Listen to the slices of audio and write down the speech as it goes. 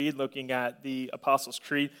looking at the Apostles'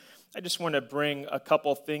 Creed. I just want to bring a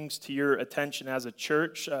couple things to your attention as a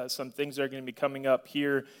church, some things that are going to be coming up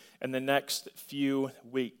here in the next few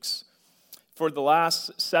weeks. For the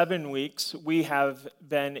last 7 weeks, we have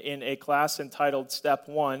been in a class entitled Step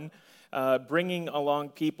 1, bringing along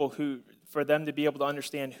people for them to be able to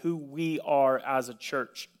understand who we are as a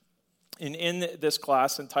church. And in this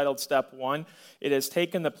class entitled Step 1, it has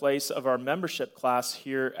taken the place of our membership class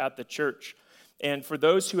here at the church. And for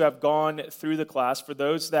those who have gone through the class, for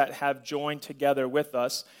those that have joined together with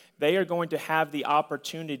us, they are going to have the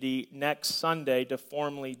opportunity next Sunday to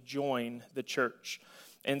formally join the church.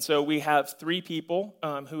 And so we have 3 people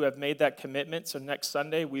who have made that commitment. So next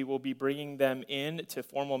Sunday, we will be bringing them in to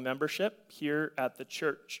formal membership here at the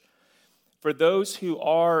church. For those who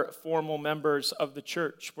are formal members of the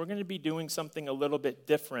church, we're going to be doing something a little bit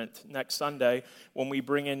different next Sunday when we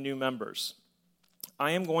bring in new members.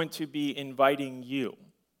 I am going to be inviting you,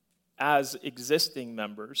 as existing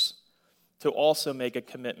members, to also make a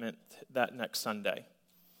commitment that next Sunday,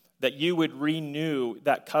 that you would renew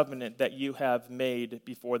that covenant that you have made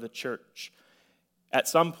before the church. At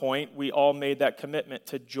some point, we all made that commitment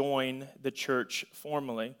to join the church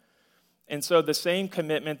formally. And so the same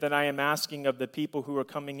commitment that I am asking of the people who are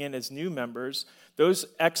coming in as new members, those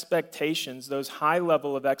expectations, those high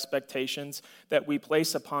level of expectations that we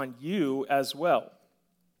place upon you as well.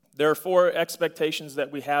 There are 4 expectations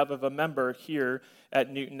that we have of a member here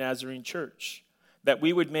at Newton Nazarene Church. That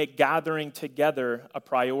we would make gathering together a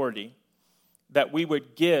priority. That we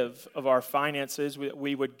would give of our finances,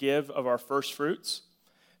 we would give of our first fruits.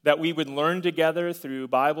 That we would learn together through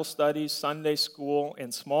Bible studies, Sunday school,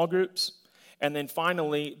 and small groups. And then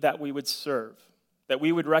finally, that we would serve. That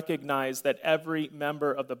we would recognize that every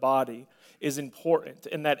member of the body is important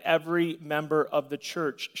and that every member of the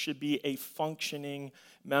church should be a functioning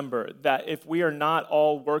member. That if we are not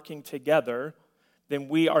all working together, then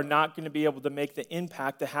we are not going to be able to make the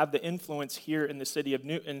impact, to have the influence here in the city of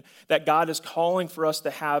Newton that God is calling for us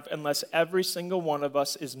to have unless every single one of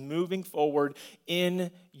us is moving forward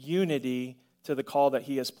in unity to the call that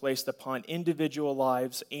He has placed upon individual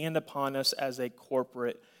lives and upon us as a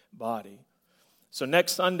corporate body. So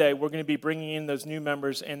next Sunday, we're going to be bringing in those new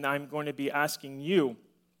members, and I'm going to be asking you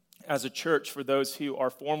as a church, for those who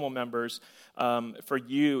are formal members, for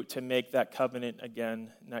you to make that covenant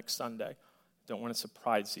again next Sunday. Don't want to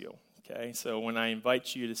surprise you, okay? So when I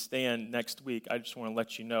invite you to stand next week, I just want to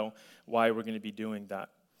let you know why we're going to be doing that.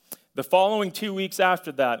 The following 2 weeks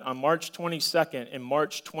after that, on March 22nd and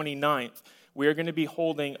March 29th, we are going to be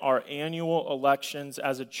holding our annual elections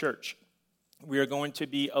as a church. We are going to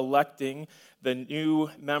be electing the new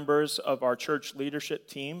members of our church leadership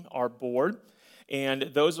team, our board.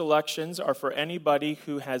 And those elections are for anybody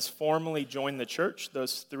who has formally joined the church,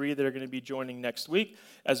 those 3 that are going to be joining next week,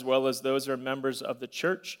 as well as those who are members of the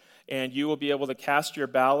church. And you will be able to cast your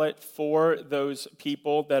ballot for those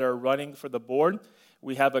people that are running for the board.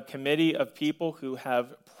 We have a committee of people who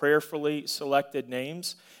have prayerfully selected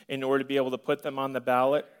names in order to be able to put them on the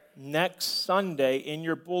ballot. Next Sunday, in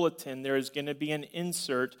your bulletin, there is going to be an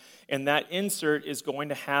insert, and that insert is going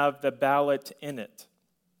to have the ballot in it.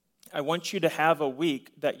 I want you to have a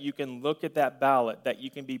week that you can look at that ballot, that you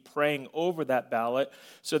can be praying over that ballot,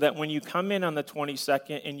 so that when you come in on the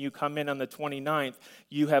 22nd and you come in on the 29th,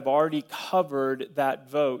 you have already covered that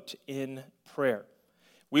vote in prayer.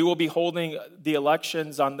 We will be holding the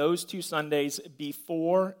elections on those 2 Sundays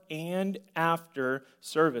before and after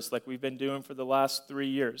service, like we've been doing for the last 3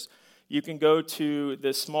 years. You can go to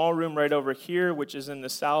the small room right over here, which is in the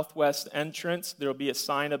southwest entrance. There will be a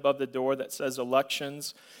sign above the door that says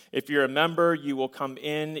elections. If you're a member, you will come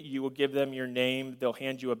in, you will give them your name, they'll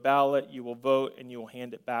hand you a ballot, you will vote, and you will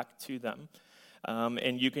hand it back to them.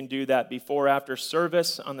 And you can do that before or after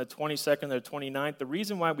service on the 22nd or 29th. The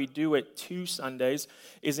reason why we do it 2 Sundays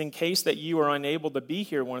is in case that you are unable to be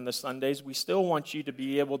here one of the Sundays, we still want you to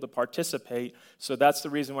be able to participate. So that's the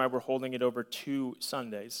reason why we're holding it over 2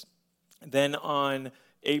 Sundays. Then on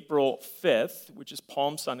April 5th, which is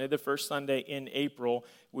Palm Sunday, the first Sunday in April,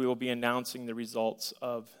 we will be announcing the results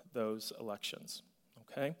of those elections.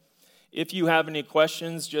 Okay? If you have any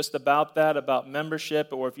questions just about that, about membership,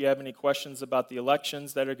 or if you have any questions about the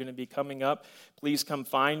elections that are going to be coming up, please come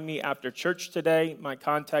find me after church today. My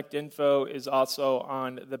contact info is also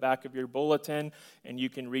on the back of your bulletin, and you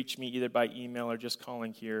can reach me either by email or just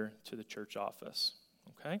calling here to the church office.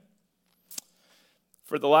 Okay?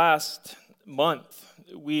 For the last month,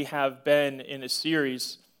 we have been in a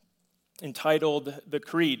series entitled The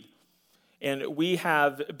Creed. And we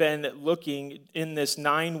have been looking in this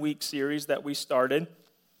 9-week series that we started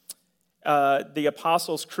the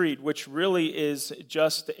Apostles' Creed, which really is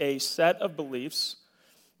just a set of beliefs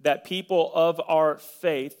that people of our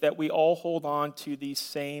faith, that we all hold on to these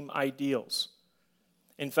same ideals.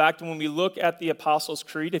 In fact, when we look at the Apostles'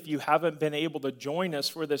 Creed, if you haven't been able to join us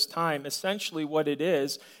for this time, essentially what it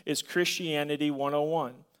is Christianity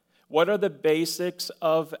 101. What are the basics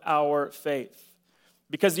of our faith?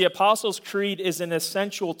 Because the Apostles' Creed is an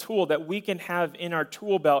essential tool that we can have in our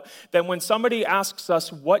tool belt, that when somebody asks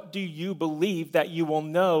us, what do you believe, that you will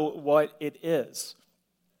know what it is.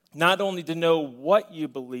 Not only to know what you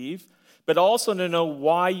believe, but also to know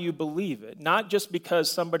why you believe it. Not just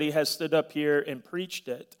because somebody has stood up here and preached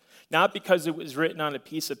it. Not because it was written on a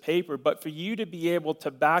piece of paper, but for you to be able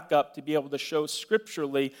to back up, to be able to show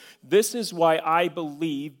scripturally, this is why I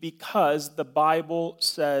believe, because the Bible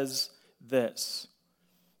says this.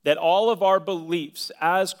 That all of our beliefs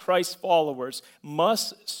as Christ followers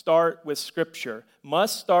must start with Scripture,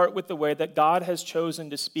 must start with the way that God has chosen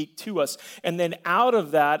to speak to us. And then out of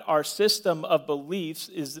that, our system of beliefs,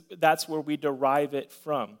 that's where we derive it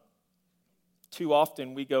from. Too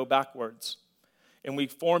often we go backwards. And we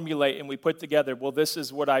formulate and we put together, well, this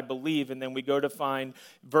is what I believe, and then we go to find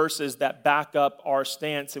verses that back up our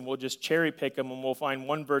stance, and we'll just cherry pick them, and we'll find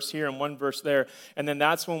one verse here and one verse there. And then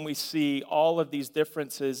that's when we see all of these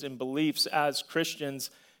differences in beliefs as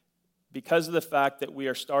Christians because of the fact that we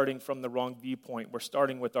are starting from the wrong viewpoint. We're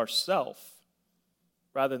starting with ourself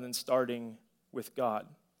rather than starting with God.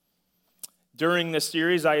 During this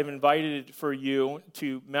series, I have invited for you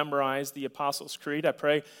to memorize the Apostles' Creed. I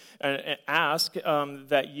pray and ask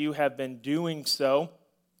that you have been doing so.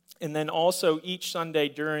 And then also each Sunday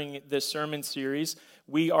during this sermon series,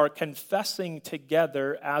 we are confessing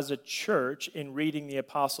together as a church in reading the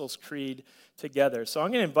Apostles' Creed together. So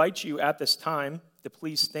I'm going to invite you at this time to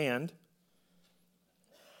please stand.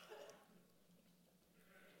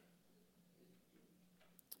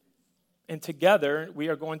 And together, we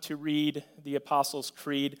are going to read the Apostles'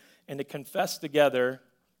 Creed and to confess together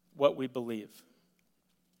what we believe.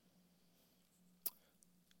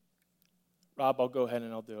 Rob, I'll go ahead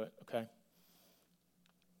and I'll do it, okay?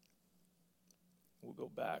 We'll go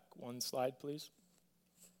back one slide, please.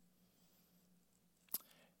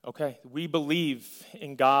 Okay, we believe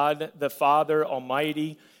in God, the Father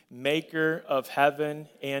Almighty, maker of heaven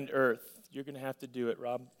and earth. You're going to have to do it,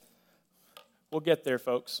 Rob. We'll get there,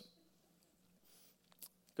 folks.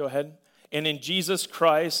 Go ahead. And in Jesus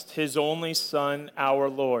Christ, his only Son, our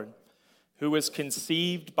Lord, who was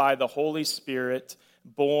conceived by the Holy Spirit,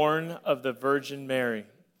 born of the Virgin Mary,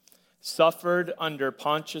 suffered under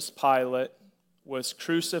Pontius Pilate, was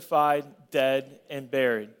crucified, dead, and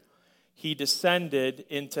buried. He descended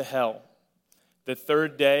into hell. The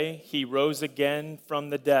third day, he rose again from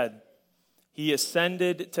the dead. He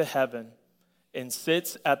ascended to heaven and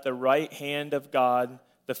sits at the right hand of God,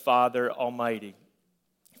 the Father Almighty.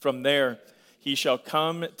 From there, he shall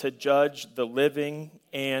come to judge the living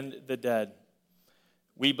and the dead.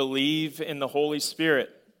 We believe in the Holy Spirit,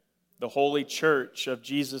 the holy church of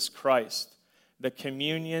Jesus Christ, the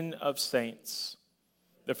communion of saints,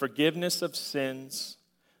 the forgiveness of sins,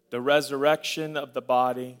 the resurrection of the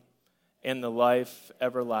body, and the life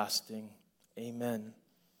everlasting. Amen.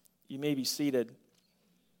 You may be seated.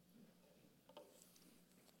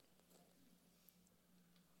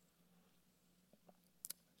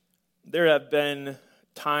 There have been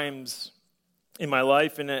times in my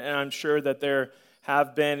life, and I'm sure that there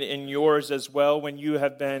have been in yours as well, when you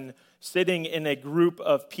have been sitting in a group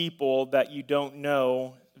of people that you don't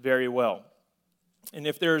know very well. And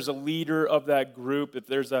if there's a leader of that group, if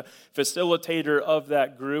there's a facilitator of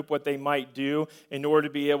that group, what they might do in order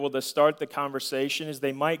to be able to start the conversation is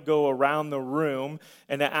they might go around the room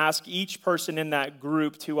and to ask each person in that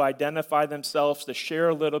group to identify themselves, to share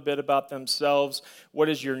a little bit about themselves. What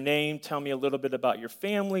is your name? Tell me a little bit about your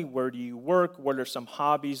family. Where do you work? What are some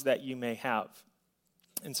hobbies that you may have?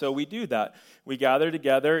 And so we do that. We gather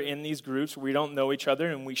together in these groups. We don't know each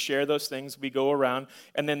other, and we share those things. We go around.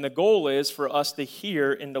 And then the goal is for us to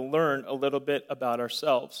hear and to learn a little bit about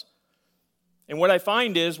ourselves. And what I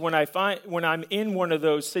find is when I'm in one of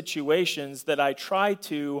those situations that I try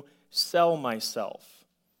to sell myself,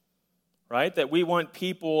 right? That we want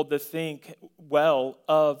people to think well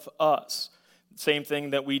of us. Same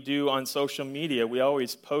thing that we do on social media. We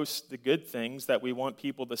always post the good things that we want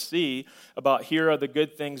people to see about here are the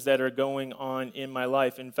good things that are going on in my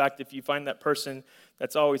life. In fact, if you find that person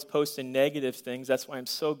that's always posting negative things, that's why I'm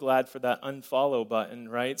so glad for that unfollow button,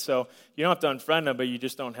 right? So you don't have to unfriend them, but you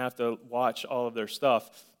just don't have to watch all of their stuff.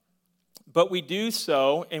 But we do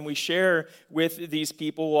so, and we share with these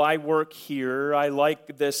people, well, I work here, I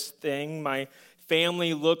like this thing, my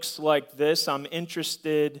family looks like this. I'm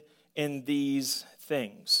interested in these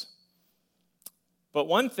things. But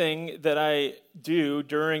one thing that I do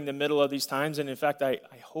during the middle of these times, and in fact, I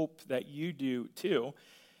hope that you do too,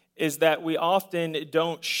 is that we often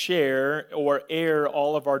don't share or air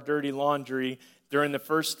all of our dirty laundry during the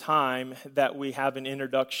first time that we have an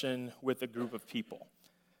introduction with a group of people.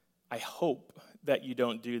 I hope that you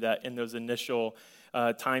don't do that in those initial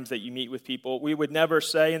times that you meet with people. We would never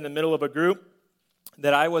say in the middle of a group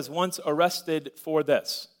that I was once arrested for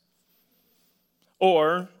this,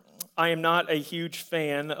 or I am not a huge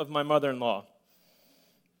fan of my mother-in-law.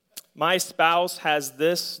 My spouse has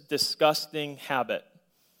this disgusting habit.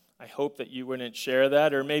 I hope that you wouldn't share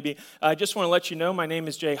that. Or maybe, I just want to let you know, my name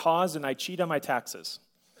is Jay Hawes and I cheat on my taxes.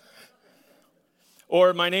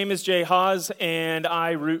 Or my name is Jay Hawes and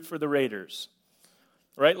I root for the Raiders.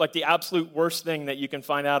 Right? Like the absolute worst thing that you can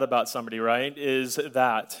find out about somebody, right, is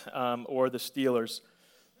that, or the Steelers.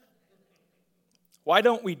 Why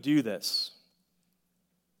don't we do this?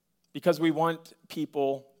 Because we want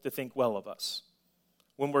people to think well of us.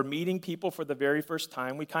 When we're meeting people for the very first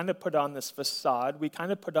time, we kind of put on this facade, we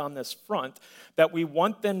kind of put on this front that we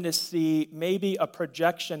want them to see maybe a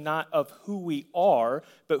projection not of who we are,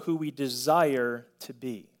 but who we desire to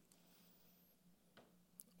be.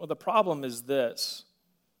 Well, the problem is this,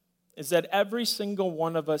 is that every single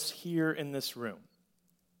one of us here in this room,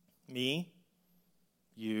 me,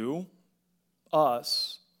 you,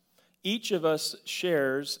 us, each of us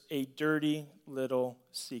shares a dirty little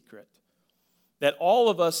secret. That all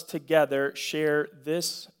of us together share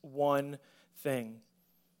this one thing.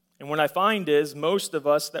 And what I find is most of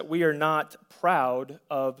us that we are not proud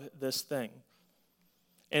of this thing.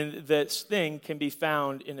 And this thing can be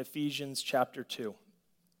found in Ephesians chapter 2.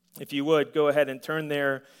 If you would, go ahead and turn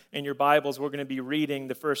there in your Bibles. We're going to be reading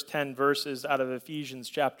the first 10 verses out of Ephesians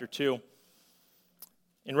chapter 2.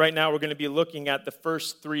 And right now we're going to be looking at the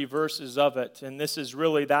first 3 verses of it. And this is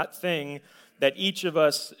really that thing that each of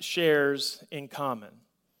us shares in common.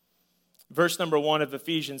 Verse number 1 of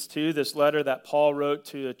Ephesians 2, this letter that Paul wrote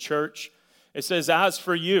to the church, it says, "As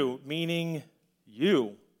for you," meaning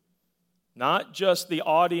you, not just the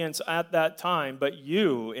audience at that time, but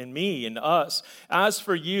you and me and us. "As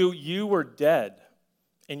for you, you were dead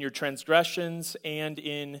in your transgressions and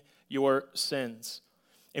in your sins,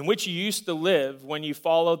 in which you used to live when you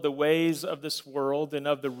followed the ways of this world and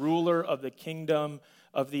of the ruler of the kingdom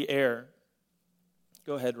of the air."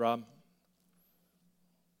 Go ahead, Rob.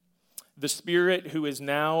 "The Spirit who is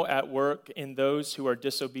now at work in those who are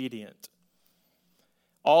disobedient.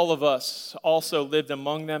 All of us also lived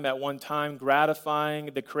among them at one time, gratifying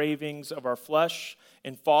the cravings of our flesh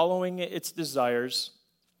and following its desires.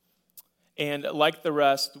 And like the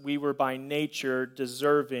rest, we were by nature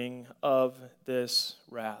deserving of this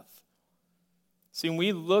wrath." See, when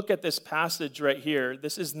we look at this passage right here,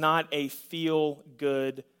 this is not a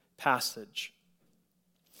feel-good passage.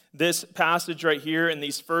 This passage right here in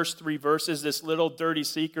these first 3 verses, this little dirty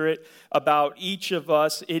secret about each of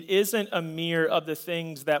us, it isn't a mirror of the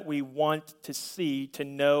things that we want to see, to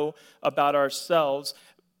know about ourselves,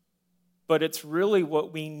 but it's really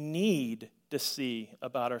what we need to see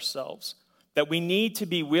about ourselves. That we need to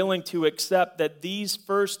be willing to accept that these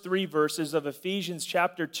first 3 verses of Ephesians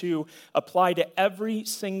chapter 2 apply to every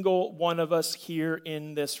single one of us here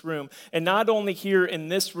in this room. And not only here in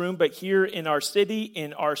this room, but here in our city,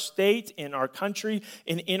 in our state, in our country,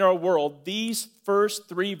 and in our world. These first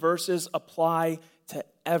 3 verses apply to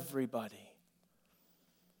everybody.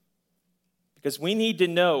 Because we need to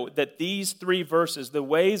know that these 3 verses, the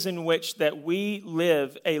ways in which that we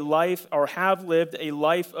live a life or have lived a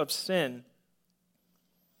life of sin,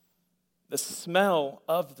 the smell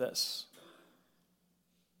of this,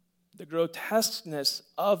 the grotesqueness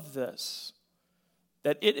of this,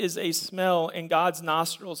 that it is a smell in God's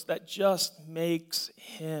nostrils that just makes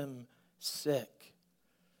him sick.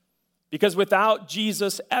 Because without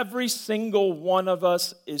Jesus, every single one of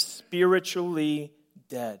us is spiritually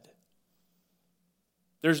dead.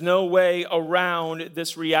 There's no way around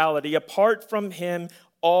this reality. Apart from him,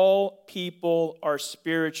 all people are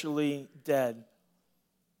spiritually dead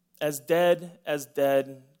as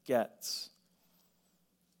dead gets.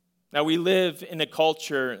 Now, we live in a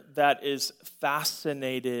culture that is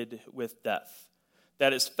fascinated with death,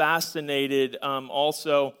 that is fascinated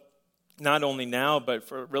also, not only now, but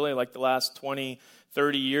for really like the last 20,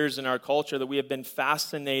 30 years in our culture, that we have been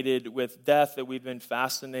fascinated with death, that we've been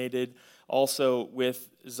fascinated also with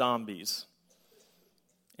zombies.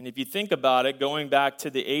 And if you think about it, going back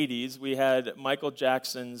to the 80s, we had Michael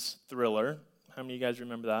Jackson's Thriller. How many of you guys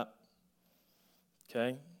remember that?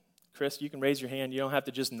 Okay. Chris, you can raise your hand. You don't have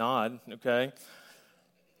to just nod, okay?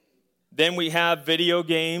 Then we have video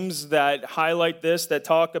games that highlight this, that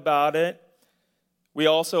talk about it. We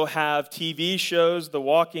also have TV shows, The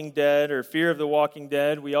Walking Dead or Fear of the Walking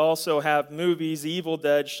Dead. We also have movies, Evil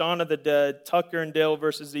Dead, Shaun of the Dead, Tucker and Dale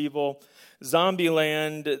versus Evil,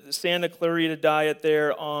 Zombieland, Santa Clarita Diet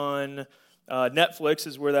there on Netflix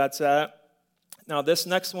is where that's at. Now this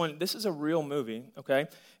next one, this is a real movie, okay?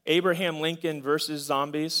 Abraham Lincoln versus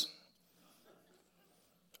Zombies.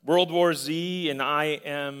 World War Z and I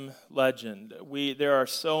Am Legend. There are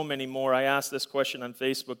so many more. I asked this question on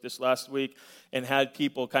Facebook this last week and had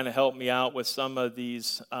people kind of help me out with some of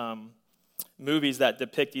these movies that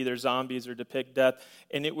depict either zombies or depict death.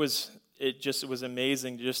 And it was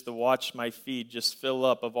amazing just to watch my feed just fill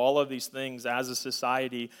up of all of these things as a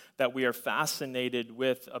society that we are fascinated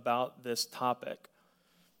with about this topic.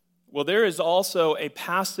 Well, there is also a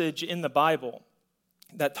passage in the Bible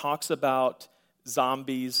that talks about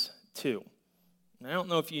zombies too. And I don't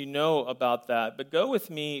know if you know about that, but go with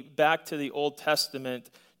me back to the Old Testament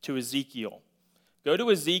to Ezekiel. Go to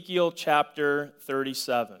Ezekiel chapter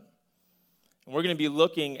 37. And we're going to be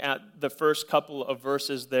looking at the first couple of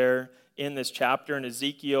verses there in this chapter in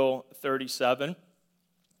Ezekiel 37.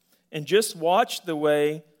 And just watch the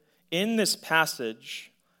way in this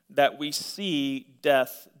passage that we see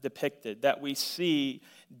death depicted, that we see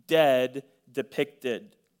dead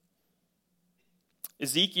depicted.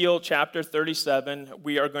 Ezekiel chapter 37,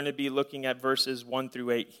 we are going to be looking at verses 1 through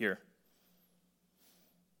 8 here.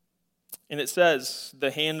 And it says, "The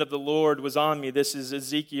hand of the Lord was on me," this is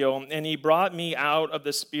Ezekiel, "and he brought me out by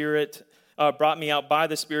the Spirit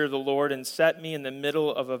of the Lord and set me in the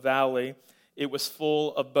middle of a valley. It was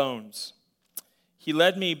full of bones. He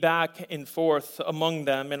led me back and forth among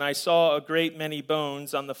them, and I saw a great many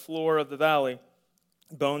bones on the floor of the valley,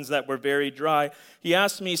 bones that were very dry. He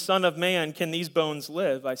asked me, 'Son of man, can these bones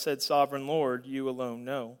live?' I said, 'Sovereign Lord, you alone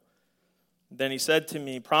know.' Then he said to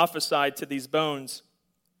me, 'Prophesy to these bones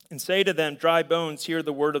and say to them, dry bones, hear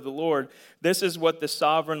the word of the Lord. This is what the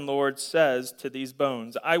sovereign Lord says to these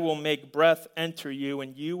bones. I will make breath enter you,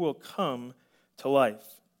 and you will come to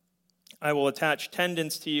life. I will attach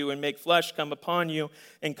tendons to you and make flesh come upon you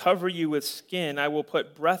and cover you with skin. I will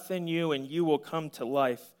put breath in you, and you will come to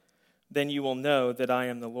life. Then you will know that I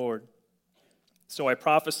am the Lord.' So I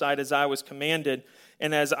prophesied as I was commanded,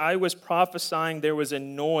 and as I was prophesying, there was a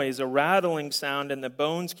noise, a rattling sound, and the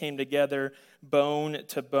bones came together, bone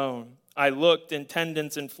to bone. I looked, and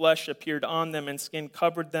tendons and flesh appeared on them, and skin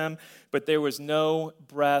covered them, but there was no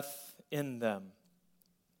breath in them."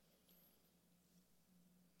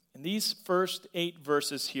 In these first 8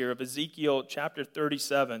 verses here of Ezekiel chapter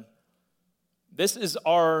 37, this is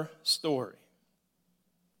our story.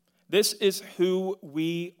 This is who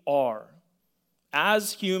we are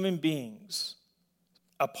as human beings,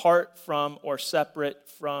 apart from or separate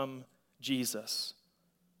from Jesus.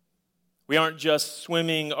 We aren't just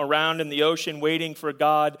swimming around in the ocean waiting for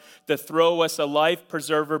God to throw us a life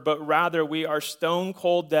preserver, but rather we are stone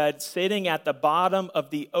cold dead, sitting at the bottom of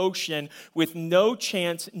the ocean with no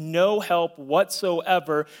chance, no help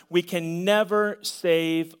whatsoever. We can never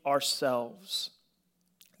save ourselves.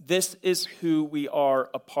 This is who we are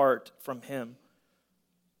apart from him.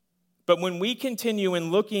 But when we continue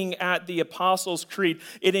in looking at the Apostles' Creed,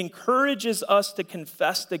 it encourages us to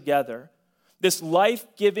confess together this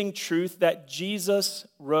life-giving truth that Jesus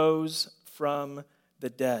rose from the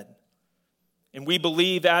dead. And we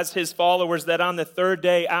believe as his followers that on the 3rd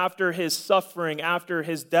day after his suffering, after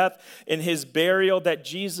his death and his burial, that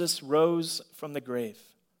Jesus rose from the grave,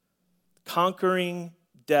 conquering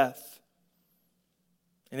death.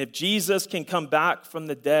 And if Jesus can come back from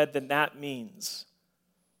the dead, then that means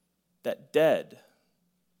that dead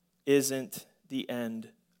isn't the end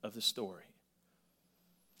of the story.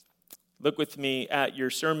 Look with me at your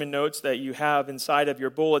sermon notes that you have inside of your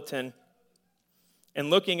bulletin. And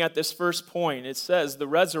looking at this first point, it says the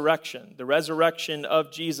resurrection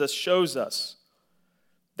of Jesus shows us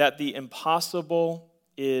that the impossible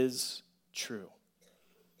is true.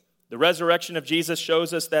 The resurrection of Jesus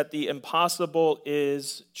shows us that the impossible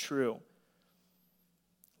is true.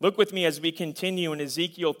 Look with me as we continue in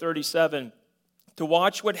Ezekiel 37 to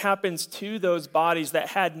watch what happens to those bodies that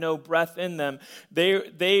had no breath in them.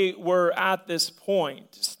 They were at this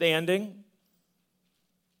point standing.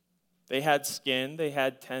 They had skin, they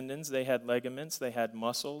had tendons, they had ligaments, they had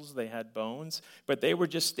muscles, they had bones, but they were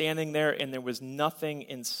just standing there and there was nothing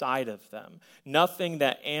inside of them, nothing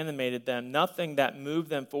that animated them, nothing that moved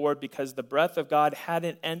them forward because the breath of God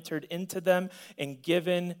hadn't entered into them and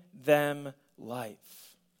given them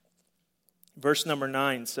life. Verse number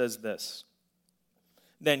 9 says this.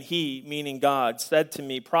 Then he, meaning God, said to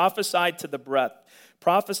me, prophesy to the breath,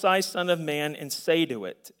 Prophesy, Son of Man, and say to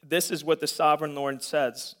it, this is what the sovereign Lord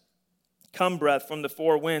says. Come, breath from the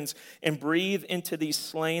four winds, and breathe into these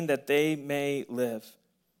slain that they may live.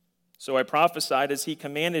 So I prophesied as he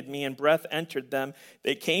commanded me, and breath entered them.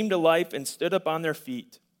 They came to life and stood up on their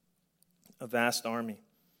feet, a vast army.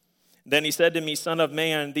 Then he said to me, Son of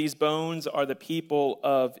man, these bones are the people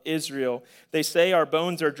of Israel. They say our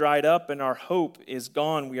bones are dried up and our hope is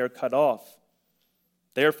gone. We are cut off.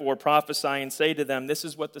 Therefore prophesy and say to them, this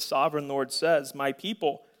is what the sovereign Lord says. My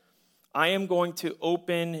people, I am going to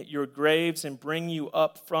open your graves and bring you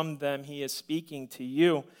up from them. He is speaking to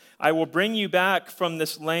you. I will bring you back from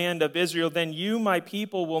this land of Israel. Then you, my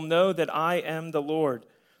people, will know that I am the Lord.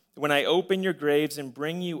 When I open your graves and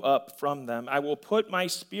bring you up from them, I will put my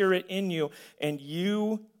spirit in you, and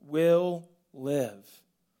you will live.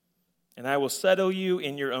 And I will settle you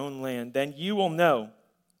in your own land. Then you will know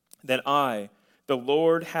that I, the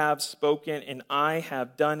Lord, have spoken, and I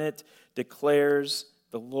have done it, declares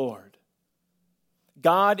the Lord.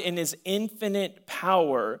 God, in his infinite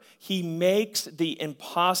power, he makes the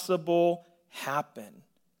impossible happen.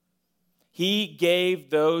 He gave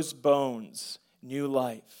those bones new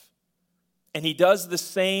life. And he does the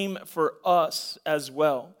same for us as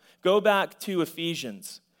well. Go back to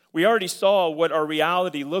Ephesians. We already saw what our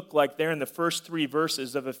reality looked like there in the first 3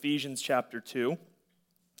 verses of Ephesians chapter 2.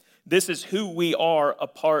 This is who we are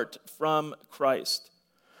apart from Christ.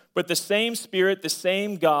 But the same Spirit, the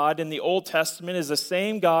same God in the Old Testament is the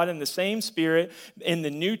same God, and the same Spirit in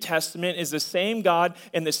the New Testament is the same God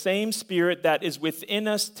and the same Spirit that is within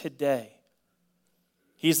us today.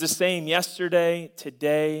 He's the same yesterday,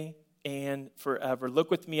 today, and forever.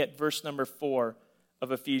 Look with me at verse number 4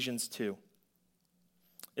 of Ephesians 2.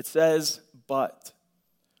 It says, but.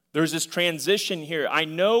 There's this transition here. I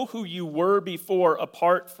know who you were before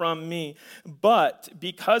apart from me, but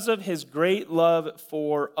because of his great love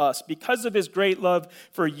for us, because of his great love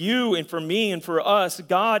for you and for me and for us,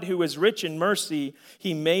 God, who is rich in mercy,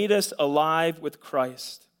 he made us alive with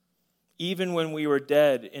Christ, even when we were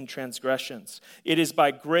dead in transgressions. It is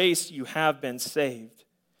by grace you have been saved.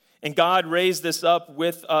 And God raised us up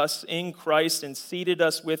with us in Christ and seated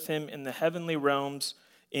us with him in the heavenly realms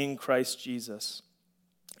in Christ Jesus,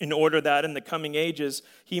 in order that in the coming ages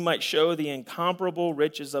he might show the incomparable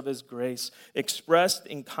riches of his grace, expressed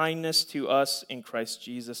in kindness to us in Christ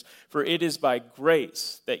Jesus. For it is by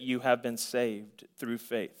grace that you have been saved through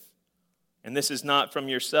faith. And this is not from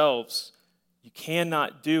yourselves. You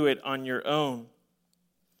cannot do it on your own.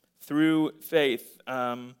 Through faith.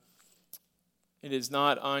 It is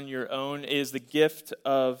not on your own. It is the gift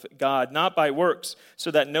of God, not by works, so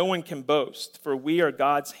that no one can boast. For we are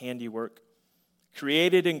God's handiwork,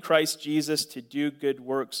 created in Christ Jesus to do good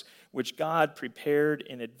works, which God prepared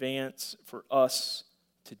in advance for us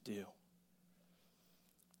to do.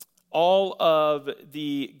 All of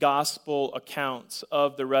the gospel accounts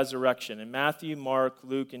of the resurrection in Matthew, Mark,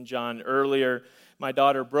 Luke, and John. Earlier, my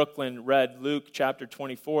daughter Brooklyn read Luke chapter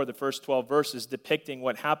 24, the first 12 verses, depicting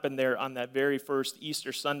what happened there on that very first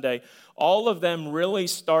Easter Sunday. All of them really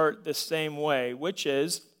start the same way, which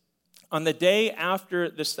is on the day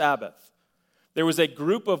after the Sabbath. There was a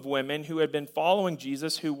group of women who had been following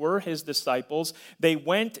Jesus, who were his disciples. They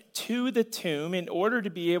went to the tomb in order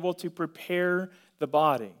to be able to prepare the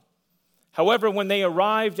body. However, when they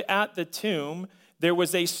arrived at the tomb, there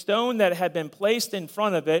was a stone that had been placed in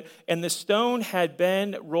front of it, and the stone had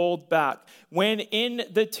been rolled back. When in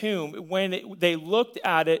the tomb, they looked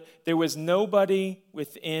at it, there was nobody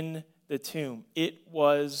within the tomb. It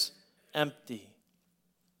was empty.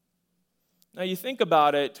 Now you think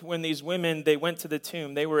about it, when these women, they went to the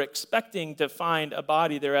tomb, they were expecting to find a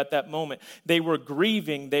body there at that moment. They were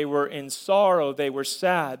grieving, they were in sorrow, they were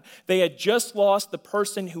sad. They had just lost the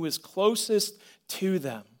person who was closest to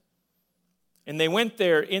them. And they went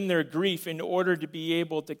there in their grief in order to be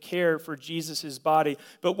able to care for Jesus' body.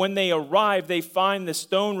 But when they arrive, they find the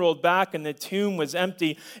stone rolled back and the tomb was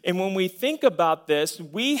empty. And when we think about this,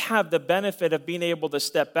 we have the benefit of being able to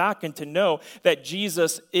step back and to know that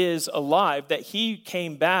Jesus is alive, that he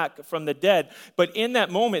came back from the dead. But in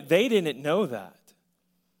that moment, they didn't know that.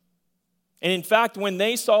 And in fact, when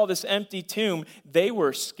they saw this empty tomb, they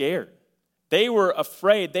were scared. They were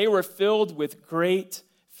afraid. They were filled with great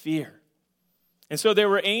fear. And so there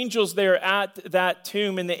were angels there at that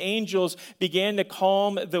tomb, and the angels began to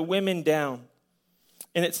calm the women down.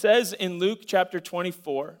 And it says in Luke chapter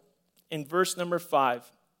 24, in verse number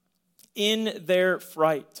 5, in their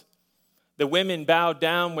fright, the women bowed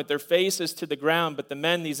down with their faces to the ground, but the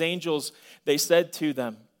men, these angels, they said to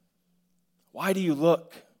them, why do you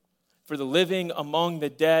look for the living among the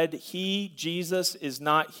dead? He, Jesus, is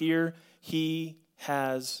not here. He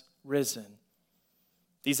has risen.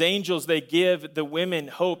 These angels, they give the women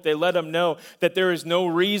hope. They let them know that there is no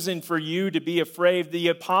reason for you to be afraid. The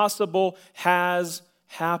impossible has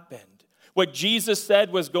happened. What Jesus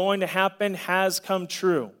said was going to happen has come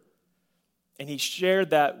true. And he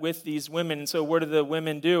shared that with these women. And so what do the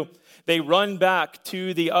women do? They run back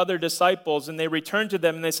to the other disciples and they return to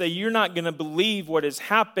them and they say, you're not going to believe what has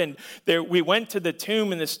happened. We went to the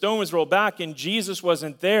tomb and the stone was rolled back and Jesus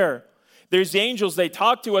wasn't there. There's angels, they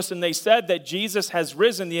talked to us and they said that Jesus has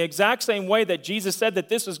risen the exact same way that Jesus said that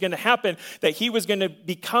this was going to happen, that he was going to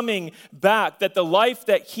be coming back, that the life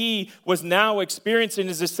that he was now experiencing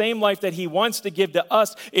is the same life that he wants to give to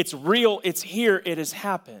us. It's real, it's here, it has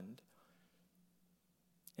happened.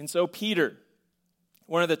 And so Peter,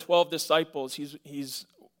 one of the 12 disciples, he's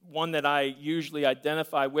one that I usually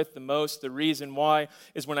identify with the most. The reason why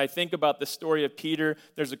is when I think about the story of Peter,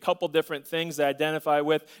 there's a couple different things I identify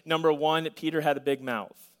with. Number one, Peter had a big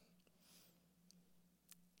mouth.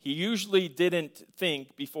 He usually didn't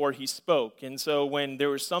think before he spoke. And so when there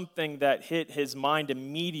was something that hit his mind,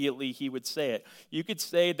 immediately he would say it. You could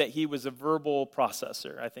say that he was a verbal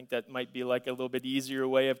processor. I think that might be like a little bit easier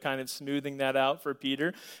way of kind of smoothing that out for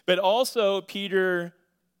Peter. But also, Peter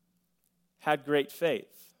had great faith.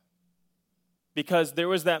 Because there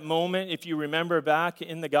was that moment, if you remember back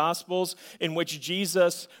in the Gospels, in which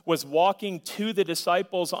Jesus was walking to the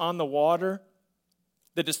disciples on the water.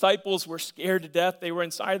 The disciples were scared to death. They were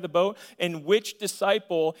inside of the boat. And which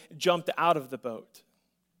disciple jumped out of the boat?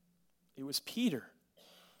 It was Peter.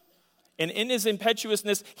 And in his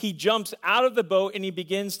impetuousness, he jumps out of the boat and he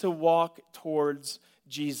begins to walk towards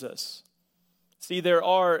Jesus. See, there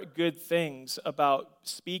are good things about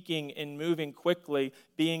speaking and moving quickly,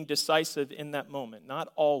 being decisive in that moment.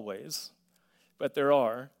 Not always, but there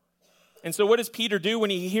are. And so what does Peter do when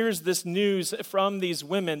he hears this news from these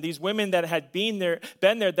women that had been there,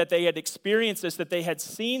 that they had experienced this, that they had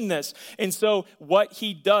seen this? And so what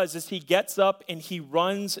he does is he gets up and he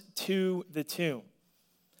runs to the tomb.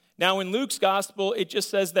 Now in Luke's gospel, it just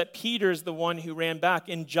says that Peter's the one who ran back.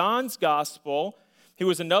 In John's gospel, who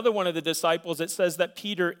was another one of the disciples, it says that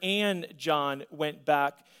Peter and John went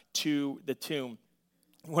back to the tomb.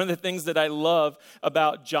 One of the things that I love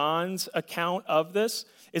about John's account of this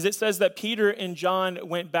is it says that Peter and John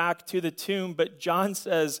went back to the tomb, but John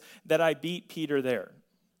says that I beat Peter there.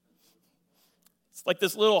 It's like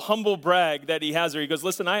this little humble brag that he has there. He goes,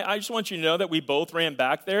 listen, I just want you to know that we both ran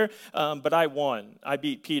back there, but I won. I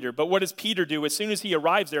beat Peter. But what does Peter do? As soon as he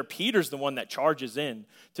arrives there, Peter's the one that charges in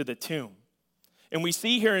to the tomb. And we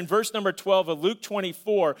see here in verse number 12 of Luke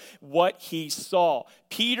 24 what he saw.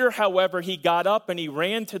 Peter, however, he got up and he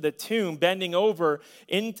ran to the tomb, bending over.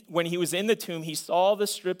 When he was in the tomb, he saw the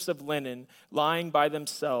strips of linen lying by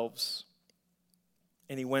themselves.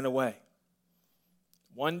 And he went away,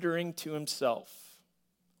 wondering to himself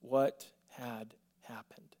what had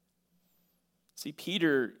happened. See,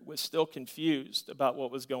 Peter was still confused about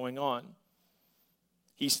what was going on.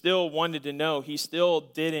 He still wanted to know. He still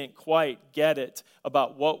didn't quite get it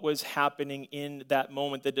about what was happening in that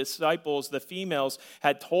moment. The disciples, the females,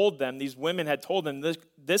 had told them, these women had told them,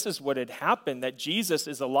 this is what had happened, that Jesus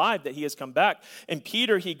is alive, that he has come back. And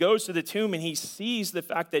Peter, he goes to the tomb and he sees the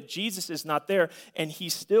fact that Jesus is not there, and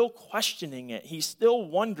he's still questioning it. He's still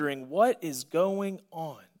wondering what is going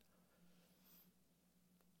on.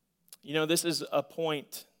 You know, this is a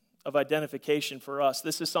point of identification for us.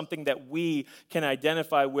 This is something that we can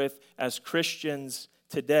identify with as Christians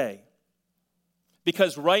today.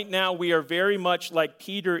 Because right now we are very much like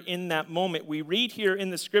Peter in that moment. We read here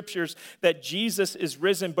in the scriptures that Jesus is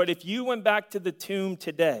risen, but if you went back to the tomb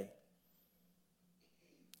today,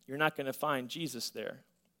 you're not going to find Jesus there.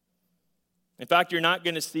 In fact, you're not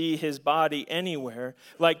going to see his body anywhere.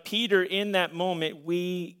 Like Peter in that moment,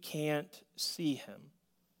 we can't see him.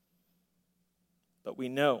 But we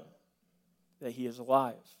know that he is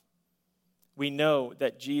alive. We know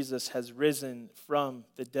that Jesus has risen from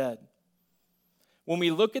the dead. When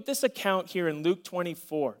we look at this account here in Luke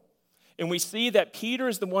 24, and we see that Peter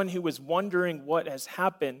is the one who was wondering what has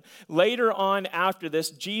happened, later on after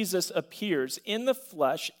this, Jesus appears in the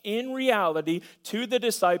flesh, in reality, to the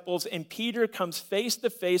disciples, and Peter comes face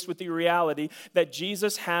to face with the reality that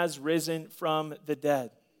Jesus has risen from the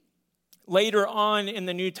dead. Later on in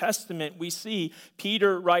the New Testament, we see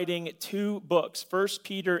Peter writing 2 books, 1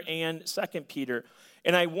 Peter and 2 Peter.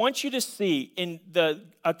 And I want you to see in the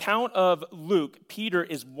account of Luke, Peter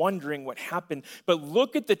is wondering what happened. But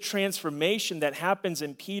look at the transformation that happens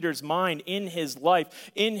in Peter's mind, in his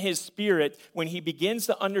life, in his spirit, when he begins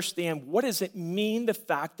to understand what does it mean, the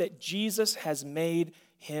fact that Jesus has made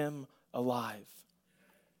him alive.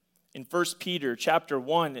 In 1 Peter chapter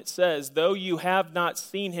 1, it says, though you have not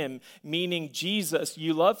seen him, meaning Jesus,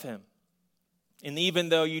 you love him. And even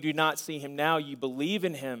though you do not see him now, you believe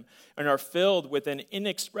in him and are filled with an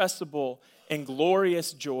inexpressible and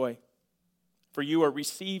glorious joy. For you are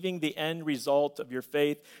receiving the end result of your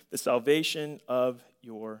faith, the salvation of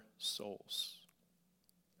your souls.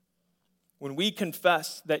 When we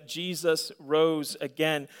confess that Jesus rose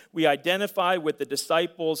again, we identify with the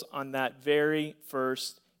disciples on that very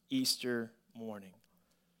first Easter morning.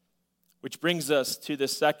 Which brings us to the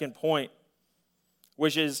second point,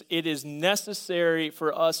 which is it is necessary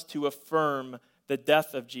for us to affirm the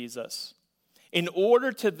death of Jesus in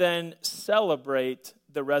order to then celebrate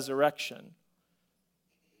the resurrection.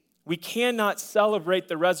 We cannot celebrate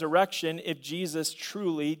the resurrection if Jesus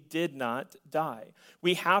truly did not die.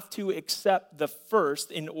 We have to accept the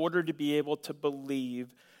first in order to be able to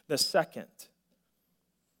believe the second.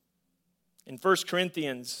 In 1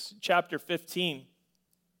 Corinthians chapter 15,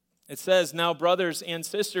 it says, now, brothers and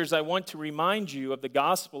sisters, I want to remind you of the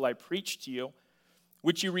gospel I preached to you,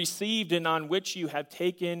 which you received and on which you have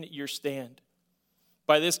taken your stand.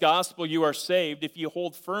 By this gospel you are saved if you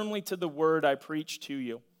hold firmly to the word I preached to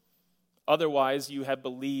you. Otherwise you have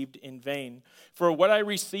believed in vain. For what I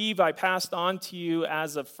received I passed on to you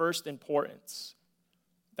as of first importance,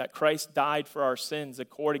 that Christ died for our sins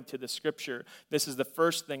according to the Scripture. This is the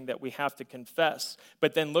first thing that we have to confess.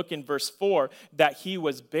 But then look in verse 4, that he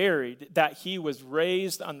was buried, that he was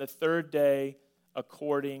raised on the third day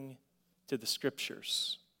according to the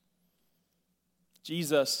Scriptures.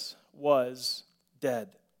 Jesus was dead.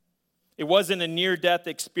 It wasn't a near-death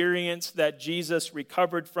experience that Jesus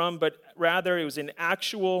recovered from, but rather it was an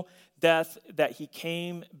actual death that he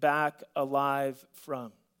came back alive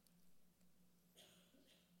from.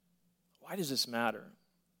 Why does this matter?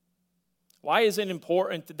 Why is it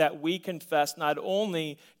important that we confess not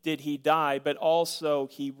only did he die, but also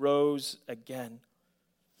he rose again?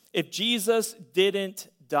 If Jesus didn't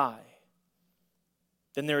die,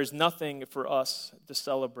 then there is nothing for us to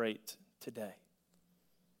celebrate today.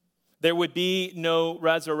 There would be no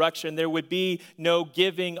resurrection. There would be no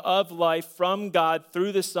giving of life from God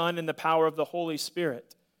through the Son and the power of the Holy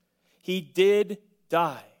Spirit. He did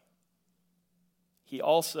die. He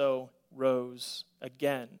also rose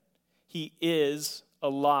again. He is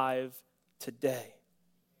alive today.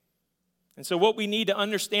 And so what we need to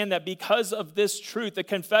understand that because of this truth, the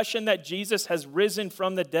confession that Jesus has risen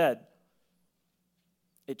from the dead,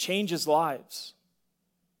 it changes lives.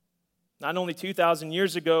 Not only 2,000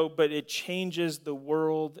 years ago, but it changes the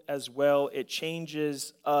world as well. It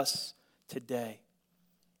changes us today.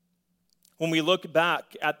 When we look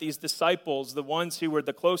back at these disciples, the ones who were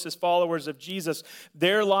the closest followers of Jesus,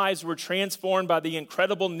 their lives were transformed by the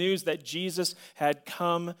incredible news that Jesus had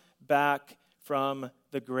come back from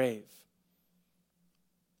the grave.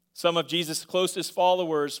 Some of Jesus' closest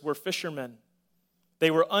followers were fishermen.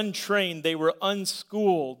 They were untrained. They were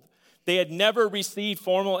unschooled. They had never received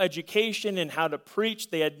formal education in how to preach.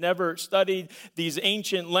 They had never studied these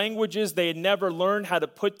ancient languages. They had never learned how to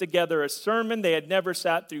put together a sermon. They had never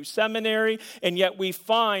sat through seminary. And yet we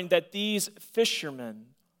find that these fishermen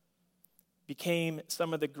became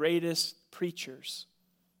some of the greatest preachers.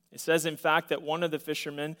 It says, in fact, that one of the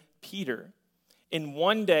fishermen, Peter, in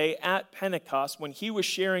one day at Pentecost, when he was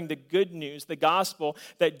sharing the good news, the gospel,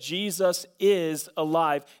 that Jesus is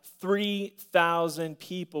alive, 3,000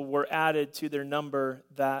 people were added to their number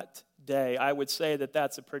that day. I would say that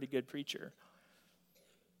that's a pretty good preacher.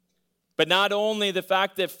 But not only the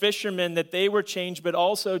fact that fishermen, that they were changed, but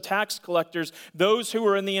also tax collectors, those who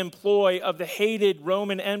were in the employ of the hated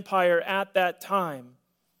Roman Empire at that time,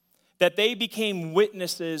 that they became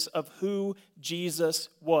witnesses of who Jesus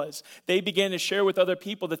was. They began to share with other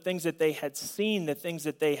people the things that they had seen, the things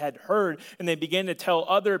that they had heard, and they began to tell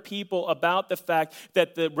other people about the fact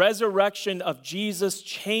that the resurrection of Jesus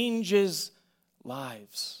changes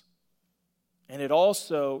lives. And it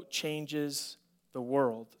also changes the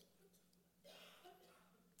world.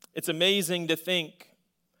 It's amazing to think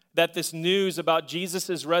that this news about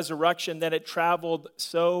Jesus' resurrection, that it traveled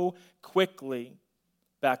so quickly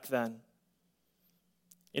back then.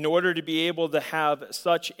 In order to be able to have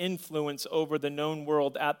such influence over the known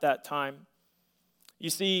world at that time.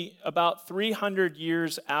 You see, about 300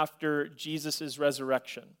 years after Jesus'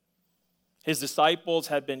 resurrection, his disciples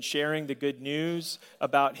had been sharing the good news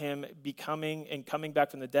about him becoming and coming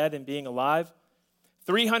back from the dead and being alive.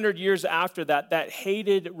 300 years after that, that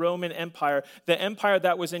hated Roman Empire, the empire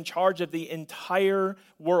that was in charge of the entire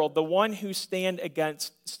world, the one who stood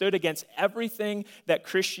against everything that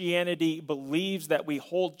Christianity believes that we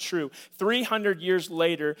hold true. 300 years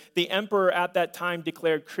later, the emperor at that time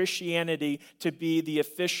declared Christianity to be the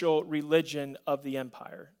official religion of the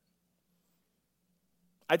empire.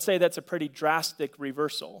 I'd say that's a pretty drastic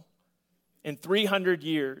reversal. In 300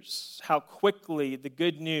 years, how quickly the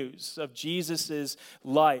good news of Jesus'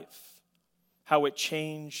 life, how it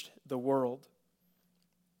changed the world.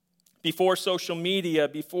 Before social media,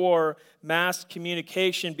 before mass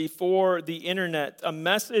communication, before the internet, a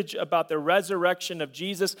message about the resurrection of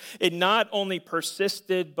Jesus, it not only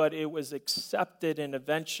persisted, but it was accepted, and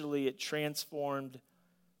eventually it transformed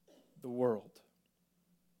the world.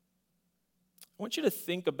 I want you to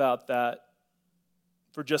think about that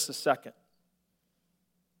for just a second.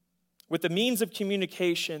 With the means of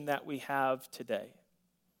communication that we have today,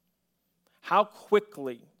 how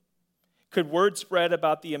quickly could word spread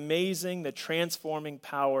about the amazing, the transforming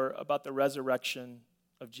power about the resurrection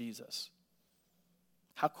of Jesus?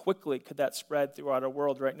 How quickly could that spread throughout our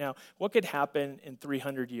world right now? What could happen in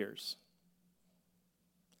 300 years?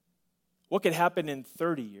 What could happen in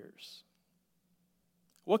 30 years?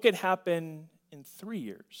 What could happen in 3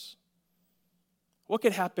 years? What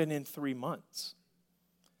could happen in 3 months?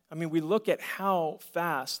 I mean, we look at how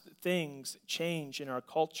fast things change in our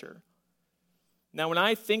culture. Now, when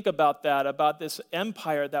I think about that, about this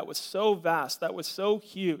empire that was so vast, that was so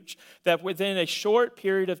huge, that within a short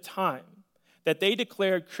period of time, that they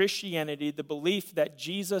declared Christianity, the belief that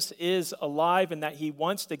Jesus is alive and that he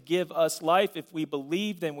wants to give us life if we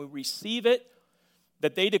believe, then we receive it,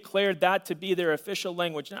 that they declared that to be their official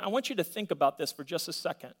language. Now, I want you to think about this for just a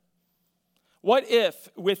second. What if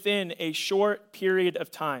within a short period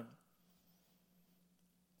of time,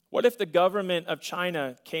 what if the government of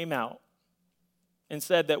China came out and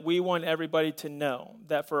said that we want everybody to know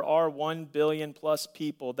that for our 1 billion plus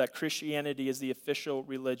people, that Christianity is the official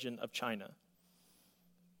religion of China?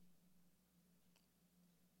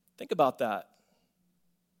 Think about that.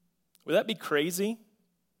 Would that be crazy?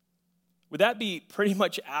 Would that be pretty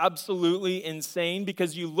much absolutely insane?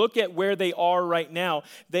 Because you look at where they are right now,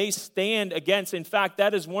 they stand against. In fact,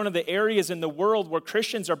 that is one of the areas in the world where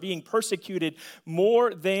Christians are being persecuted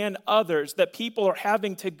more than others, that people are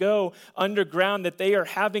having to go underground, that they are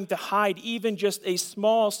having to hide even just a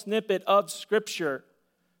small snippet of Scripture.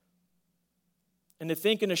 And to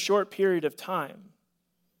think in a short period of time,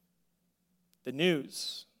 the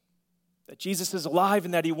news that Jesus is alive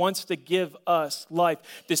and that he wants to give us life,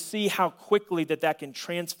 to see how quickly that can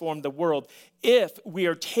transform the world. If we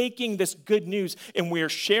are taking this good news and we are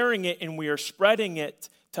sharing it and we are spreading it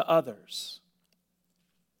to others.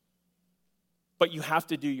 But you have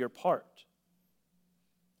to do your part.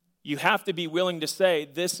 You have to be willing to say,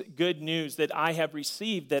 this good news that I have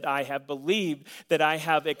received, that I have believed, that I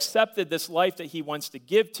have accepted this life that he wants to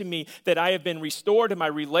give to me, that I have been restored in my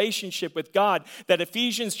relationship with God, that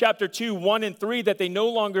Ephesians chapter 2, 1 and 3, that they no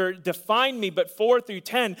longer define me, but 4 through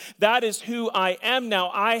 10, that is who I am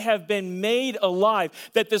now. I have been made alive,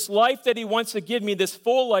 that this life that he wants to give me, this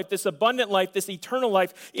full life, this abundant life, this eternal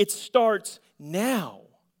life, it starts now.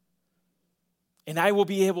 And I will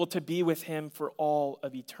be able to be with him for all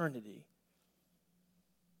of eternity.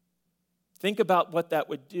 Think about what that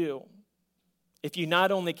would do if you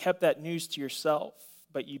not only kept that news to yourself,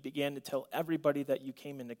 but you began to tell everybody that you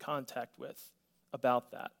came into contact with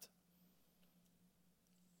about that.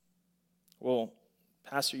 Well,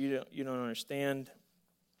 Pastor, you don't understand.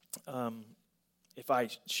 If I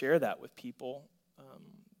share that with people,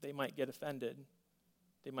 they might get offended.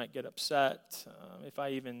 They might get upset. If I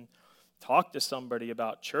even talk to somebody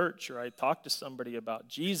about church or I talk to somebody about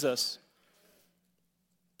Jesus,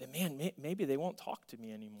 then man, maybe they won't talk to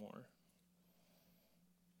me anymore.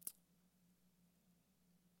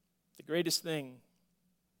 The greatest thing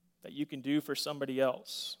that you can do for somebody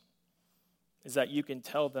else is that you can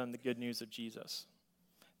tell them the good news of Jesus.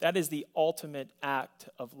 That is the ultimate act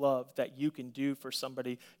of love that you can do for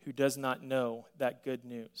somebody who does not know that good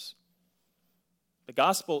news. The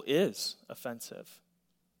gospel is offensive.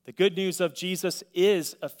 The good news of Jesus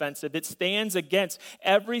is offensive. It stands against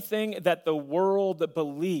everything that the world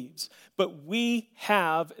believes. But we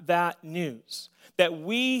have that news, that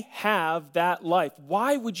we have that life.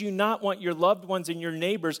 Why would you not want your loved ones and your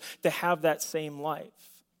neighbors to have that same life?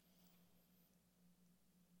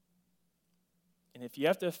 And if you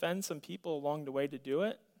have to offend some people along the way to do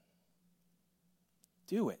it,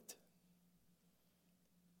 do it.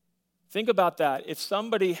 Think about that. If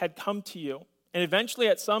somebody had come to you And eventually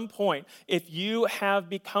at some point, if you have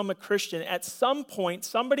become a Christian, at some point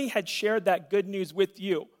somebody had shared that good news with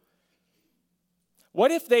you.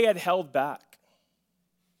 What if they had held back?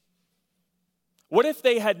 What if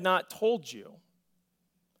they had not told you?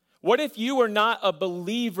 What if you were not a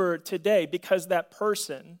believer today because that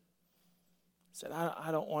person said,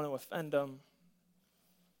 I don't want to offend them.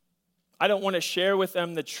 I don't want to share with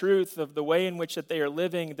them the truth of the way in which that they are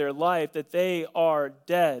living their life, that they are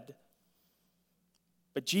dead.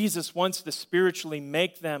 But Jesus wants to spiritually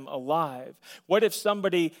make them alive. What if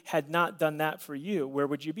somebody had not done that for you? Where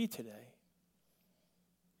would you be today?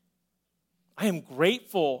 I am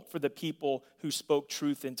grateful for the people who spoke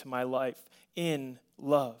truth into my life in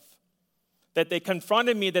love. That they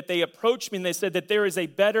confronted me, that they approached me, and they said that there is a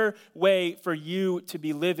better way for you to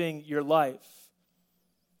be living your life.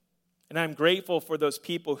 And I'm grateful for those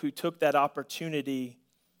people who took that opportunity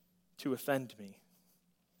to offend me.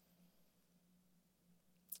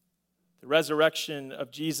 The resurrection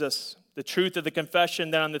of Jesus, the truth of the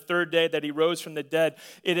confession that on the third day that he rose from the dead,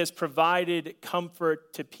 it has provided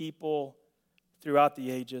comfort to people throughout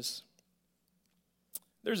the ages.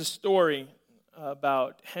 There's a story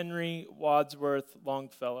about Henry Wadsworth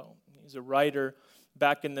Longfellow. He's a writer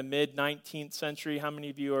back in the mid-19th century. How many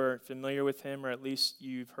of you are familiar with him, or at least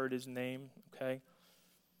you've heard his name? Okay.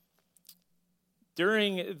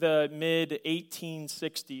 During the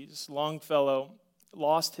mid-1860s, Longfellow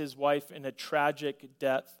lost his wife in a tragic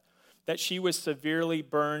death, that she was severely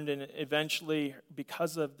burned, and eventually,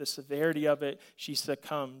 because of the severity of it, she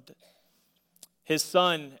succumbed. His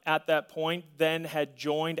son, at that point, then had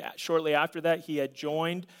joined, shortly after that, he had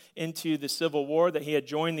joined into the Civil War, that he had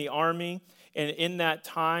joined the army, and in that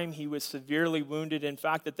time, he was severely wounded. In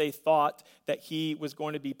fact, that they thought that he was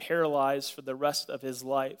going to be paralyzed for the rest of his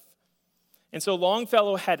life. And so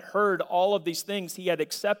Longfellow had heard all of these things. He had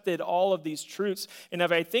accepted all of these truths. And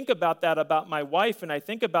if I think about that about my wife, and I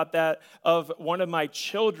think about that of one of my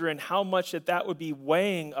children, how much that would be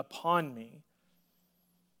weighing upon me.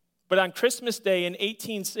 But on Christmas Day in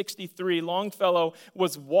 1863, Longfellow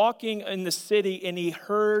was walking in the city and he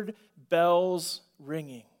heard bells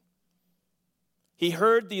ringing. He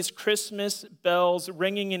heard these Christmas bells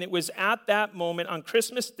ringing, and it was at that moment on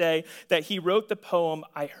Christmas Day that he wrote the poem,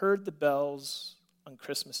 I Heard the Bells on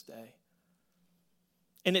Christmas Day.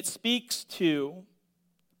 And it speaks to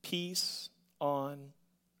peace on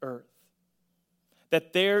earth.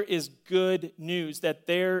 That there is good news, that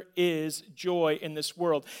there is joy in this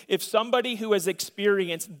world. If somebody who has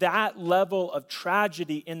experienced that level of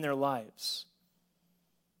tragedy in their lives,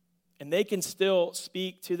 and they can still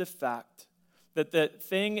speak to the fact that the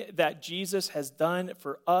thing that Jesus has done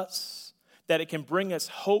for us, that it can bring us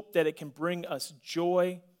hope, that it can bring us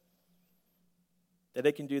joy, that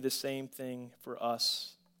it can do the same thing for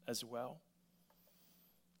us as well.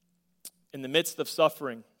 In the midst of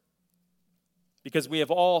suffering, because we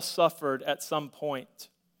have all suffered at some point.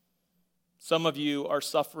 Some of you are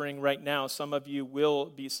suffering right now. Some of you will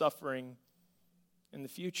be suffering in the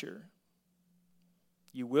future.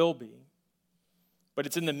 You will be. But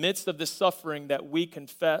it's in the midst of this suffering that we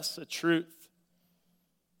confess a truth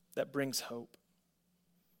that brings hope.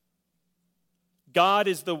 God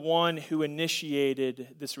is the one who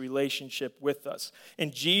initiated this relationship with us.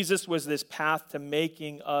 And Jesus was this path to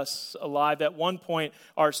making us alive. At one point,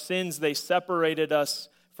 our sins, they separated us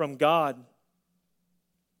from God.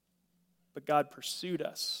 But God pursued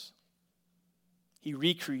us. He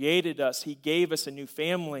recreated us. He gave us a new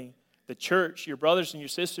family. The church, your brothers and your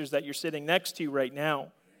sisters that you're sitting next to right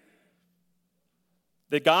now.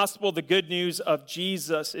 The gospel, the good news of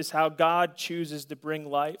Jesus is how God chooses to bring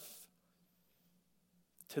life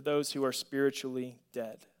to those who are spiritually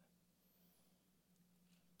dead.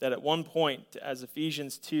 That at one point, as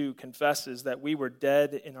Ephesians 2 confesses, that we were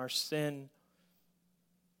dead in our sin,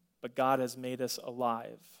 but God has made us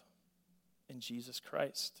alive in Jesus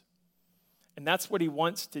Christ. And that's what he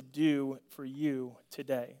wants to do for you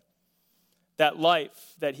today. That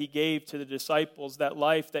life that he gave to the disciples, that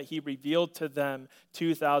life that he revealed to them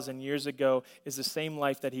 2,000 years ago, is the same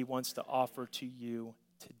life that he wants to offer to you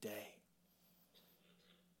today.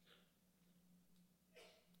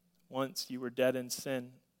 Once you were dead in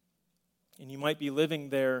sin, and you might be living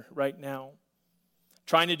there right now,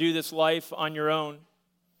 trying to do this life on your own,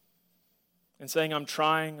 and saying, I'm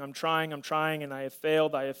trying, and I have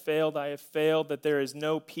failed, that there is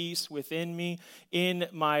no peace within me, in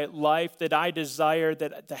my life, that I desire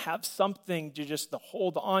that to have something to just to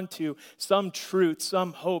hold on to, some truth,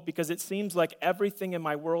 some hope, because it seems like everything in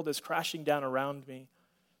my world is crashing down around me.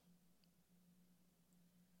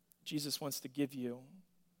 Jesus wants to give you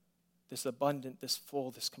this abundant, this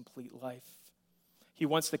full, this complete life. He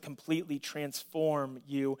wants to completely transform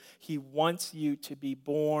you. He wants you to be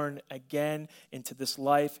born again into this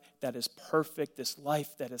life that is perfect, this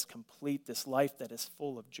life that is complete, this life that is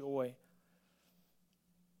full of joy.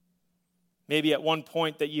 Maybe at one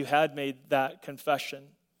point that you had made that confession,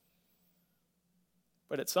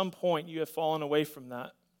 but at some point you have fallen away from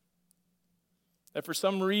that. That for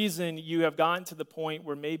some reason you have gotten to the point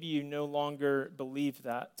where maybe you no longer believe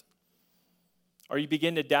that, or you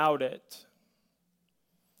begin to doubt it.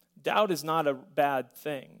 Doubt is not a bad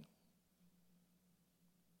thing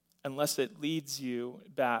unless it leads you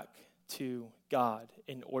back to God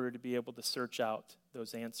in order to be able to search out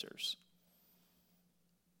those answers.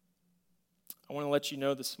 I want to let you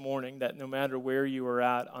know this morning that no matter where you are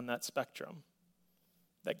at on that spectrum,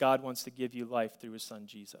 that God wants to give you life through his son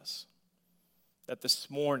Jesus. That this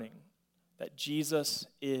morning, that Jesus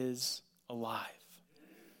is alive.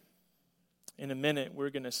 In a minute,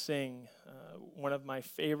 we're going to sing one of my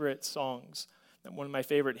favorite songs, one of my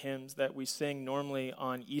favorite hymns that we sing normally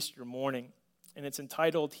on Easter morning, and it's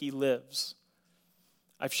entitled, He Lives.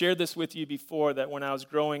 I've shared this with you before, that when I was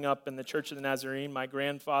growing up in the Church of the Nazarene, my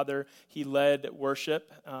grandfather, he led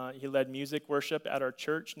worship. He led music worship at our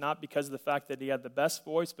church, not because of the fact that he had the best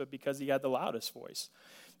voice, but because he had the loudest voice.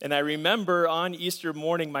 And I remember on Easter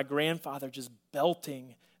morning, my grandfather just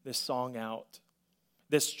belting this song out,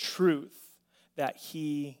 this truth that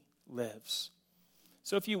he lives.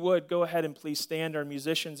 So if you would, go ahead and please stand. Our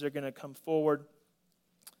musicians are going to come forward,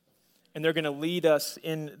 and they're going to lead us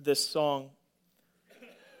in this song.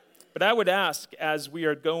 But I would ask, as we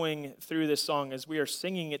are going through this song, as we are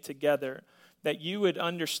singing it together, that you would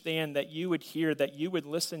understand, that you would hear, that you would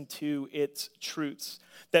listen to its truths.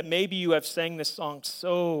 That maybe you have sang this song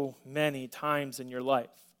so many times in your life.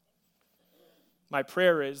 My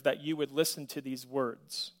prayer is that you would listen to these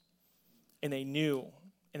words in a new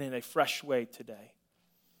and in a fresh way today.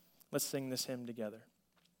 Let's sing this hymn together.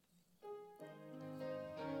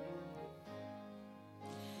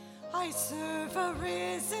 I serve a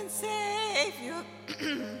risen Savior.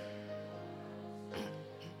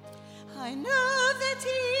 I know that he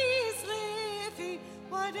is living,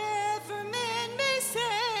 whatever men may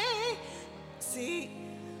say. See,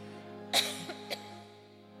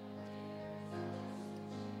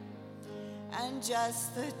 and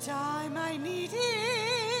just the time I need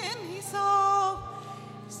him, he's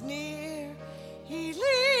always near. He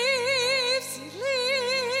lives,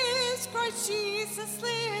 Christ Jesus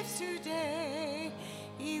lives today.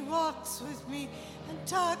 He walks with me and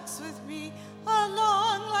talks with me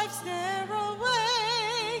along life's narrow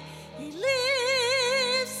way. He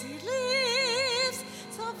lives,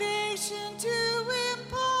 salvation to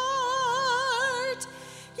impart.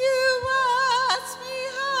 You ask me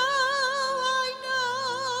how I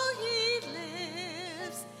know he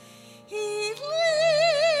lives. He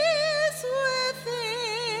lives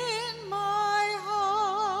within my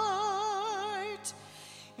heart.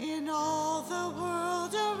 In all the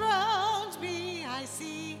world around me I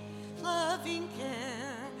see loving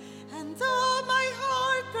care, and though my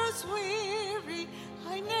heart grows weary,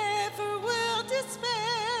 I never will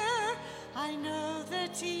despair. I know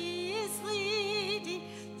that he is leading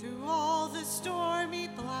through all the stormy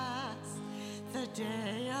blasts. The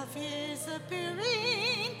day of his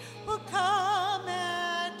appearing will come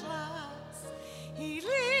at last. He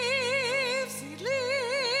lives,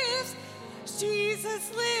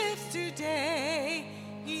 Jesus lives today.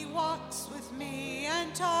 He walks with me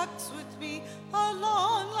and talks with me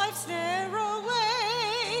along life's narrow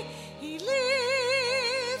way. He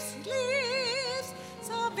lives,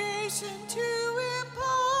 salvation to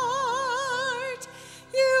impart.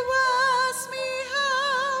 You ask me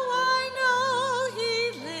how I know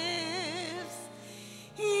he lives.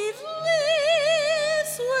 He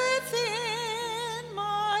lives within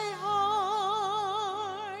my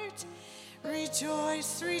heart.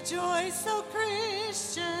 Rejoice, rejoice, O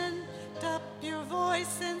Christian, lift up your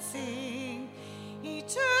voice and sing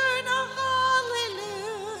eternal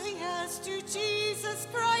hallelujahs to Jesus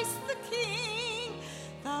Christ the King,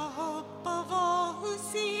 the hope of all who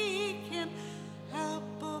seek him, help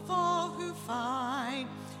of all who find.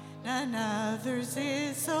 None others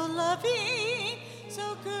is so loving,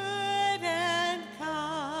 so good and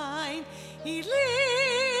kind. He lives,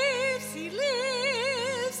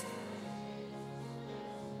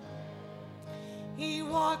 he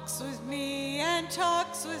walks with me and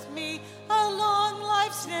talks with me along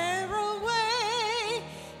life's narrow way.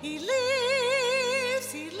 He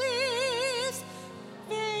lives,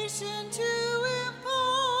 vision to impart.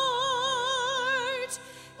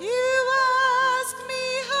 You ask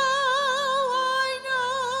me how I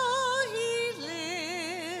know he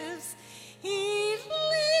lives. He lives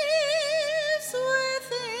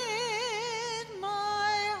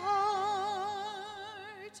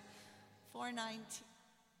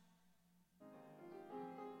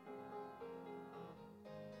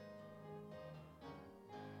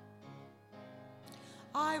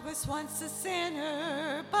was once a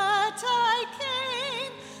sinner, but I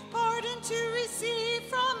came, pardon to receive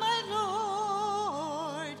from my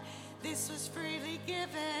Lord. This was freely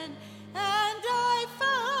given, and I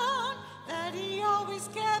found that he always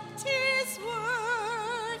kept his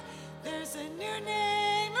word. There's a new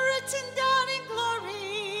name written down in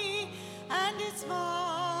glory, and it's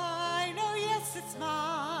mine, oh yes, it's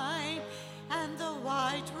mine. And the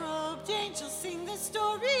white-robed angels sing the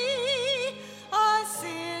story. A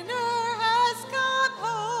sinner has come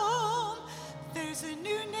home. There's a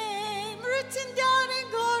new name written down in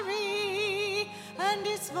glory, and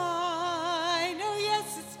it's mine, oh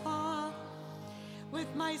yes, it's mine.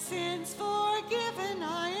 With my sins forgiven,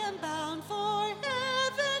 I am bound for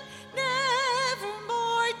heaven, never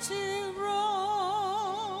more to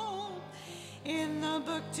roam. In the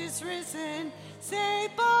book 'tis risen,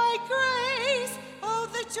 saved by grace, oh,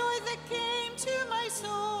 the joy that came to my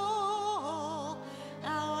soul.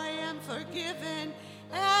 Now I am forgiven,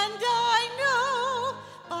 and I know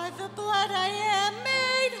by the blood I am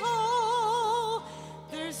made whole.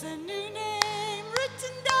 There's a new name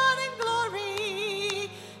written down in glory,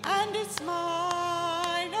 and it's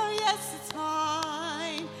mine, oh yes, it's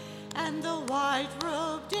mine. And the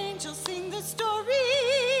white-robed angels sing the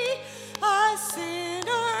story. A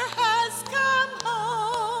sinner has come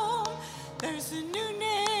home. There's a new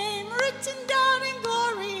name written down in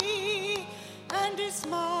glory, and it's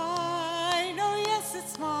mine, oh yes,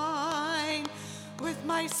 it's mine. With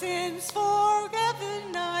my sins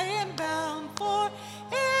forgiven, I am bound for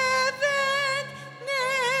heaven,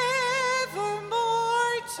 never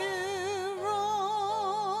more to roam.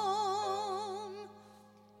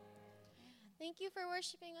 Thank you for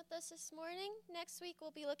worshiping with us this morning. Next week,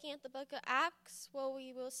 we'll be looking at the book of Acts, where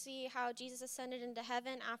we will see how Jesus ascended into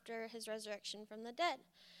heaven after his resurrection from the dead.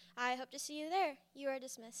 I hope to see you there. You are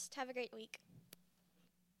dismissed. Have a great week.